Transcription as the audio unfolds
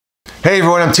Hey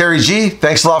everyone, I'm Terry G.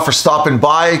 Thanks a lot for stopping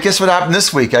by. Guess what happened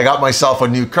this week? I got myself a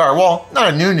new car. Well,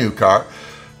 not a new car.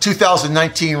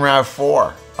 2019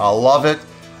 RAV4. I love it.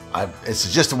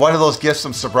 It's just one of those gifts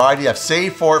from sobriety. I've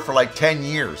saved for it for like 10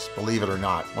 years, believe it or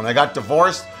not. When I got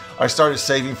divorced, I started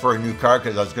saving for a new car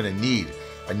because I was going to need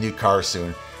a new car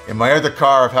soon. In my other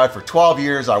car I've had for 12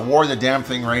 years, I wore the damn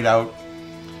thing right out.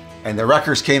 And the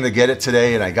wreckers came to get it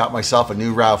today, and I got myself a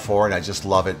new RAV4, and I just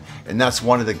love it. And that's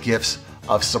one of the gifts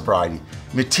of sobriety.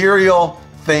 Material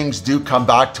things do come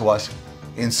back to us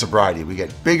in sobriety. We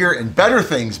get bigger and better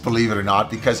things, believe it or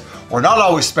not, because we're not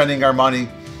always spending our money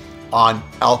on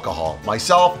alcohol.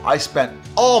 Myself, I spent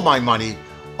all my money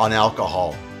on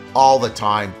alcohol all the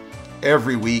time,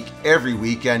 every week, every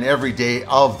weekend, every day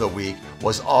of the week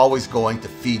was always going to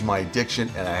feed my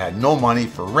addiction, and I had no money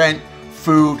for rent,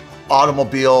 food,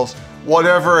 automobiles,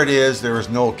 whatever it is, there is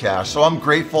no cash. So I'm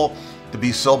grateful to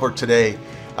be sober today.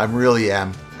 I really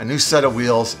am. A new set of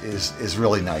wheels is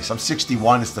really nice. I'm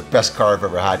 61, it's the best car I've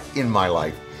ever had in my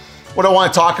life. What I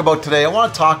want to talk about today, I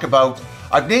want to talk about,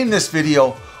 I've named this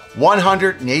video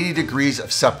 180 degrees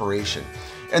of separation.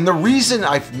 And the reason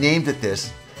I've named it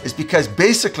this is because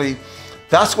basically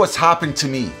that's what's happened to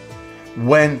me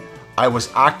when I was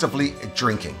actively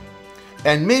drinking.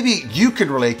 And maybe you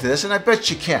can relate to this, and I bet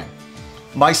you can.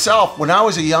 Myself, when I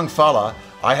was a young fella,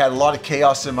 I had a lot of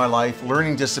chaos in my life,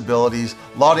 learning disabilities,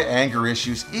 a lot of anger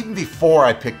issues. Even before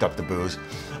I picked up the booze,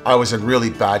 I was in really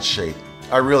bad shape.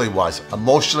 I really was.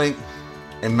 Emotionally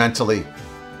and mentally,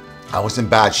 I was in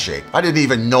bad shape. I didn't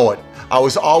even know it. I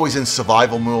was always in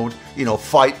survival mode, you know,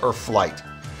 fight or flight.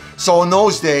 So in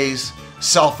those days,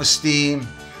 self-esteem,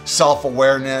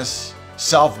 self-awareness,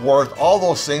 self-worth, all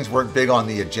those things weren't big on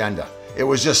the agenda. It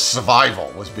was just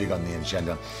survival was big on the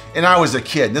agenda. And I was a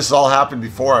kid. This all happened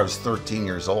before I was 13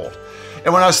 years old.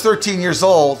 And when I was 13 years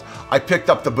old, I picked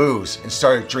up the booze and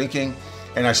started drinking,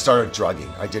 and I started drugging.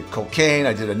 I did cocaine,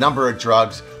 I did a number of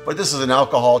drugs, but this is an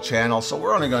alcohol channel, so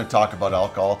we're only going to talk about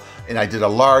alcohol, and I did a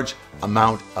large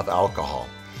amount of alcohol.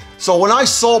 So when I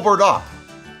sobered up,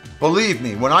 believe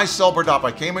me, when I sobered up,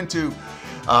 I came into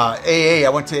AA. I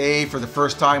went to AA for the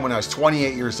first time when I was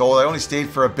 28 years old. I only stayed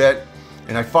for a bit,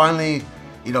 and I finally,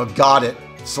 got it,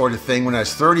 sort of thing, when I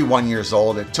was 31 years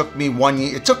old. It took me 1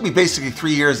 year. It took me basically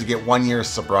 3 years to get 1 year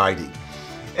sobriety.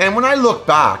 And when I look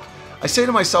back, I say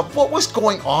to myself, what was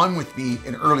going on with me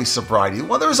in early sobriety?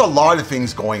 Well, there was a lot of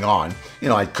things going on.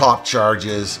 I had cop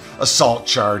charges, assault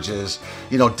charges,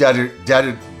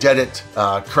 debit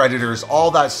creditors,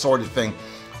 all that sort of thing.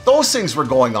 Those things were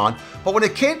going on. But when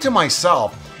it came to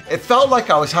myself, it felt like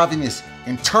I was having this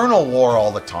internal war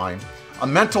all the time, a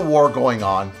mental war going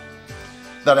on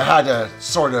that I had to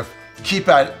sort of keep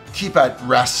at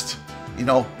rest,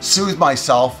 soothe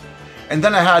myself. And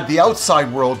then I had the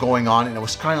outside world going on, and it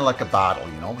was kind of like a battle,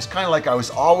 It was kind of like I was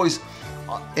always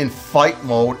in fight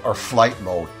mode or flight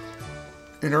mode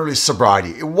in early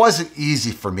sobriety. It wasn't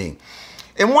easy for me.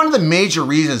 And one of the major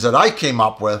reasons that I came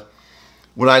up with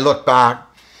when I look back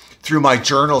through my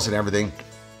journals and everything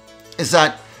is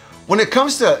that when it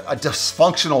comes to a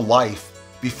dysfunctional life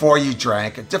before you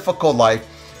drank, a difficult life,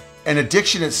 and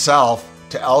addiction itself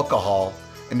to alcohol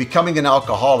and becoming an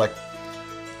alcoholic,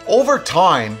 over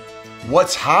time,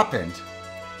 what's happened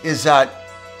is that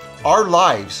our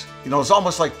lives, it's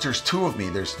almost like there's two of me.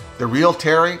 There's the real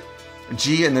Terry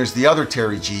G and there's the other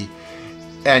Terry G.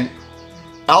 And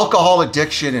alcohol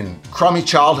addiction and crummy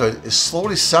childhood is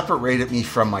slowly separated me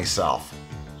from myself,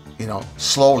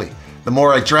 slowly. The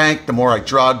more I drank, the more I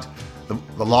drugged,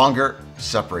 the longer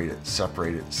separated.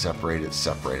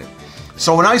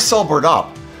 So when I sobered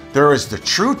up, there was the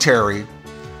true Terry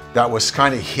that was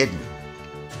kind of hidden.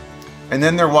 And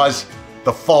then there was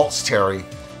the false Terry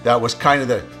that was kind of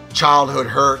the childhood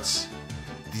hurts,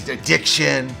 the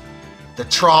addiction, the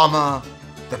trauma,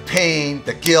 the pain,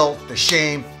 the guilt, the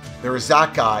shame. There was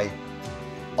that guy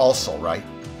also, right?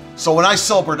 So when I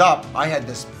sobered up, I had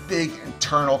this big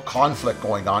internal conflict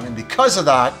going on. And because of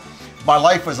that, my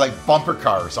life was like bumper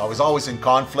cars. I was always in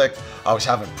conflict. I was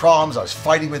having problems. I was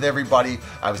fighting with everybody.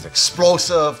 I was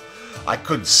explosive. I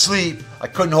couldn't sleep. I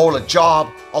couldn't hold a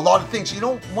job. A lot of things.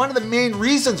 One of the main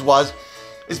reasons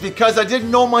is because I didn't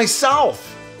know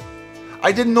myself.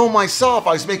 I didn't know myself.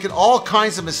 I was making all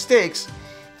kinds of mistakes,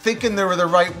 thinking they were the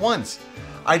right ones.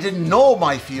 I didn't know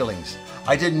my feelings.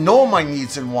 I didn't know my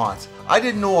needs and wants. I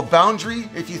didn't know a boundary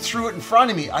if you threw it in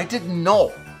front of me. I didn't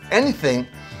know anything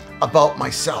about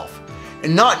myself.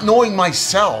 And not knowing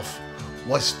myself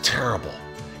was terrible.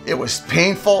 It was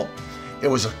painful. It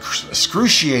was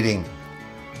excruciating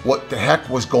what the heck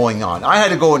was going on. I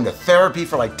had to go into therapy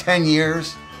for like 10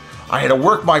 years. I had to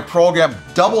work my program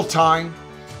double time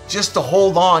just to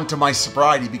hold on to my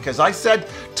sobriety, because I said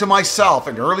to myself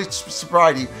in early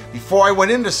sobriety, before I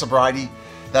went into sobriety,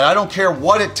 that I don't care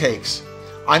what it takes.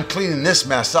 I'm cleaning this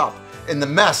mess up. And the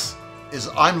mess is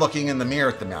I'm looking in the mirror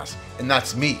at the mess, and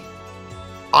that's me.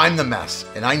 I'm the mess,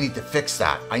 and I need to fix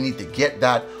that. I need to get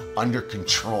that under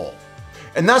control.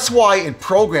 And that's why in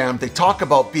program, they talk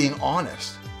about being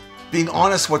honest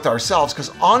with ourselves,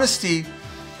 because honesty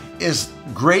is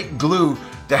great glue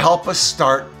to help us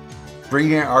start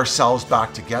bringing ourselves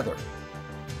back together.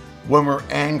 When we're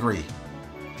angry,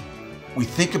 we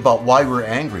think about why we're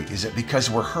angry. Is it because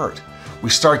we're hurt? We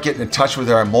start getting in touch with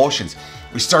our emotions.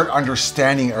 We start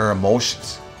understanding our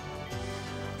emotions.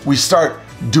 We start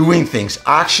doing things.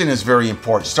 Action is very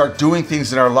important. Start doing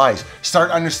things in our lives.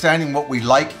 Start understanding what we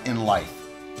like in life.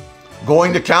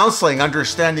 Going to counseling,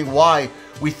 understanding why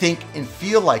we think and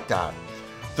feel like that.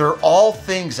 They're all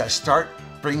things that start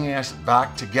bringing us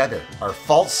back together. Our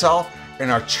false self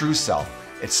and our true self.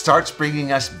 It starts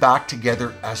bringing us back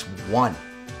together as one.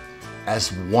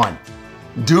 As one.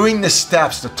 Doing the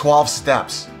steps, the 12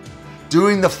 steps.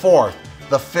 Doing the 4th,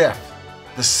 the 5th,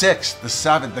 the 6th, the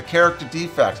 7th, the character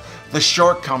defects, the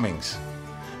shortcomings.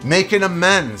 Making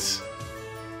amends.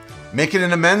 Making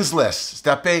an amends list,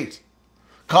 step 8.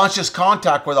 Conscious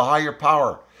contact with a higher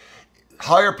power.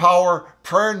 Higher power,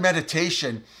 prayer and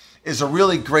meditation is a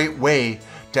really great way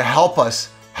to help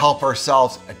us help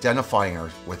ourselves identifying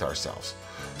with ourselves.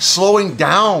 Slowing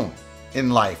down in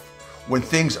life when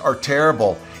things are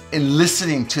terrible and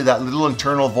listening to that little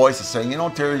internal voice that's saying, you know,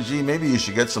 Terry G, maybe you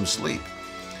should get some sleep.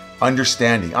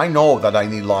 Understanding. I know that I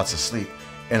need lots of sleep,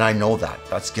 and I know that.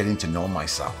 That's getting to know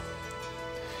myself.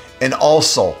 And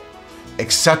also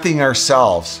accepting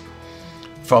ourselves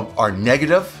from our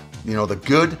negative, you know, the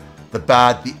good, the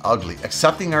bad, the ugly.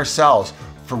 Accepting ourselves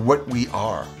for what we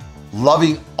are.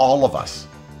 Loving all of us.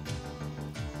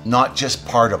 Not just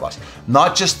part of us.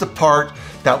 Not just the part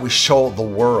that we show the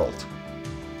world.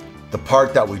 The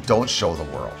part that we don't show the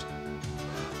world.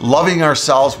 Loving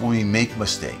ourselves when we make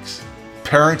mistakes.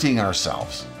 Parenting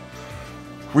ourselves.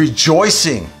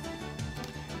 Rejoicing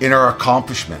in our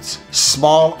accomplishments,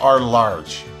 small or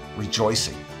large.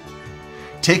 Rejoicing.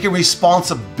 Taking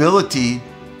responsibility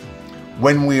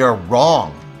when we are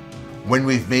wrong, when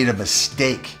we've made a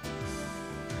mistake.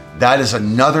 That is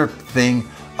another thing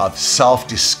of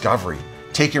self-discovery.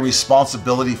 Taking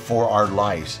responsibility for our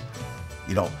lives.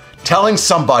 You know, telling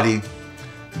somebody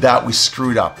that we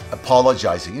screwed up,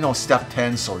 apologizing, you know, step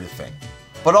 10 sort of thing.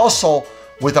 But also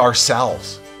with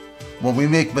ourselves. When we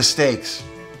make mistakes,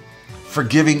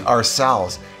 forgiving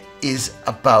ourselves is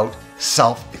about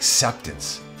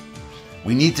self-acceptance.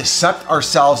 We need to accept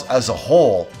ourselves as a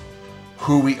whole,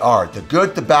 who we are. The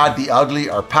good, the bad, the ugly,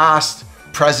 our past,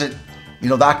 present, you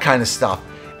know, that kind of stuff.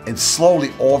 And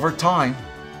slowly over time,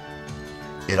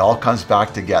 it all comes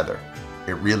back together.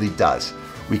 It really does.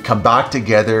 We come back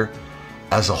together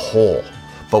as a whole,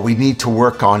 but we need to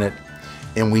work on it,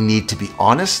 and we need to be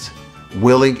honest,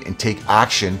 willing, and take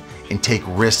action and take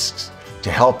risks to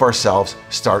help ourselves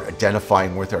start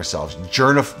identifying with ourselves.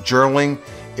 Journaling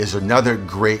is another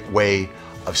great way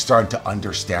of starting to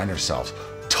understand ourselves.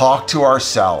 Talk to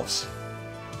ourselves.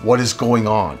 What is going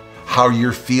on? How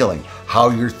you're feeling? How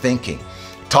you're thinking?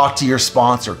 Talk to your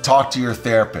sponsor. Talk to your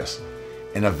therapist.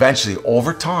 And eventually,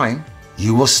 over time,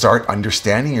 you will start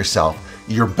understanding yourself.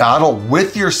 Your battle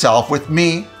with yourself, with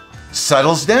me,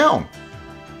 settles down.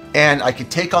 And I can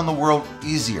take on the world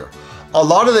easier. A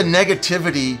lot of the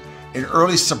negativity in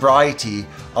early sobriety,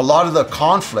 a lot of the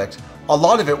conflict, a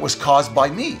lot of it was caused by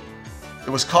me. It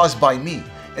was caused by me.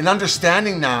 And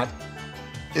understanding that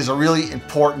is a really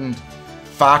important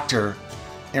factor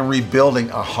in rebuilding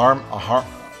I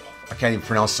can't even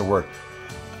pronounce the word,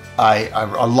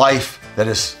 a life that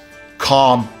is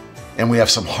calm and we have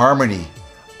some harmony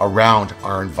around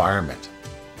our environment.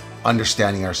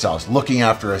 Understanding ourselves, looking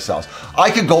after ourselves.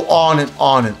 I could go on and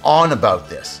on and on about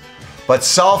this, but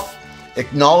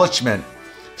self-acknowledgement,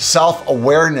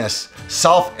 self-awareness,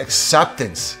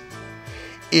 self-acceptance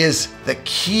is the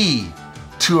key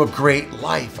to a great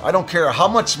life. I don't care how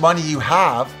much money you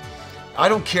have. I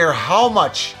don't care how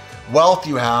much wealth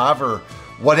you have or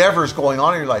whatever is going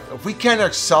on in your life. If we can't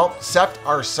accept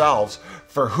ourselves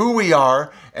for who we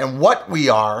are and what we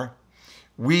are,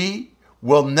 we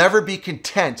will never be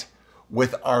content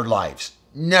with our lives.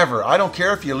 Never. I don't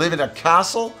care if you live in a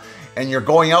castle and you're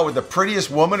going out with the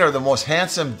prettiest woman or the most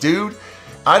handsome dude.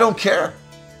 I don't care.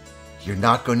 You're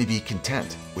not going to be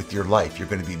content with your life. You're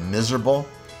going to be miserable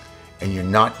and you're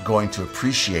not going to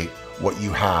appreciate what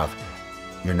you have.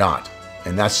 You're not.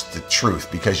 And that's the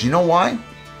truth. Because you know why?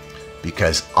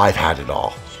 Because I've had it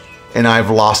all and I've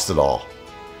lost it all.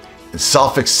 And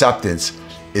self-acceptance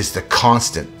is the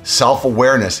constant.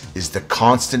 Self-awareness is the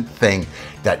constant thing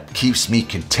that keeps me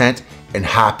content and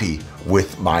happy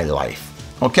with my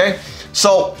life. Okay?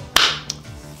 So,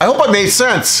 I hope I made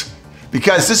sense,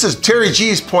 because this is Terry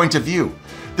G's point of view.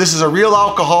 This is a real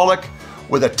alcoholic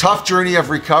with a tough journey of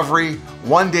recovery,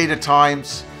 one day at a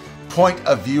time's point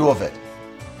of view of it.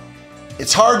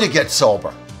 It's hard to get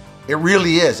sober. It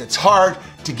really is. It's hard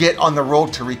to get on the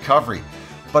road to recovery.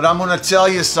 But I'm gonna tell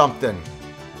you something.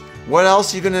 What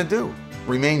else are you gonna do?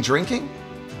 Remain drinking?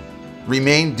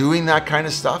 Remain doing that kind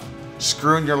of stuff?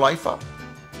 Screwing your life up?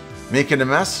 Making a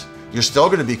mess? You're still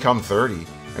gonna become 30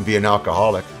 and be an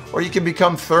alcoholic. Or you can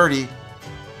become 30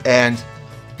 and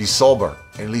be sober,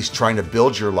 and at least trying to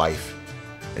build your life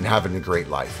and having a great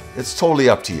life. It's totally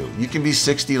up to you. You can be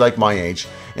 60 like my age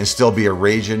and still be a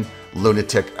raging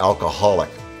lunatic alcoholic.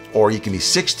 Or you can be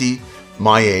 60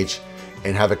 my age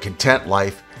and have a content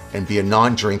life and be a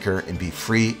non-drinker and be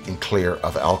free and clear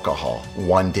of alcohol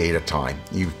one day at a time.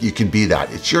 You can be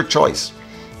that. It's your choice.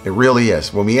 It really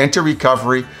is. When we enter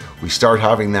recovery, we start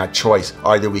having that choice.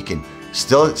 Either we can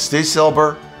still stay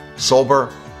sober,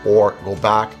 or go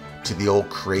back to the old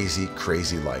crazy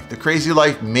life. The crazy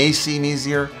life may seem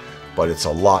easier, but it's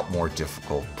a lot more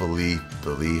difficult.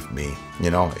 Believe me.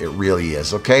 You know, it really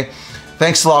is, okay?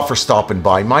 Thanks a lot for stopping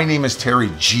by. My name is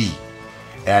Terry G,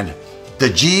 and the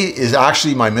G is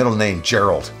actually my middle name,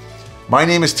 Gerald. My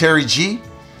name is Terry G.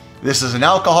 This is an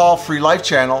alcohol-free life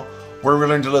channel where we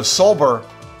learn to live sober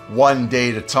one day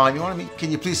at a time.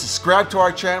 Can you please subscribe to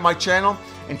our channel, my channel,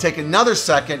 and take another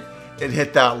second and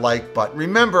hit that like button.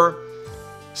 Remember,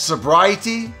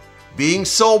 sobriety, being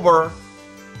sober,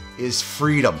 is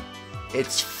freedom.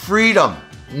 It's freedom.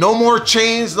 No more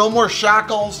chains, no more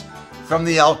shackles from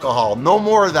the alcohol. No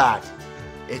more of that.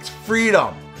 It's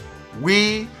freedom.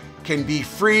 We can be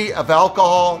free of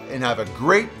alcohol and have a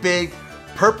great, big,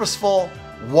 purposeful,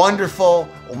 wonderful,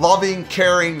 loving,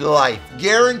 caring life.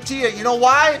 Guarantee it. You know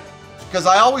why? Because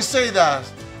I always say that,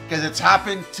 because it's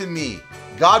happened to me.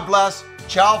 God bless.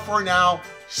 Ciao for now.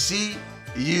 See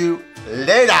you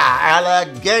later,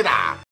 alligator.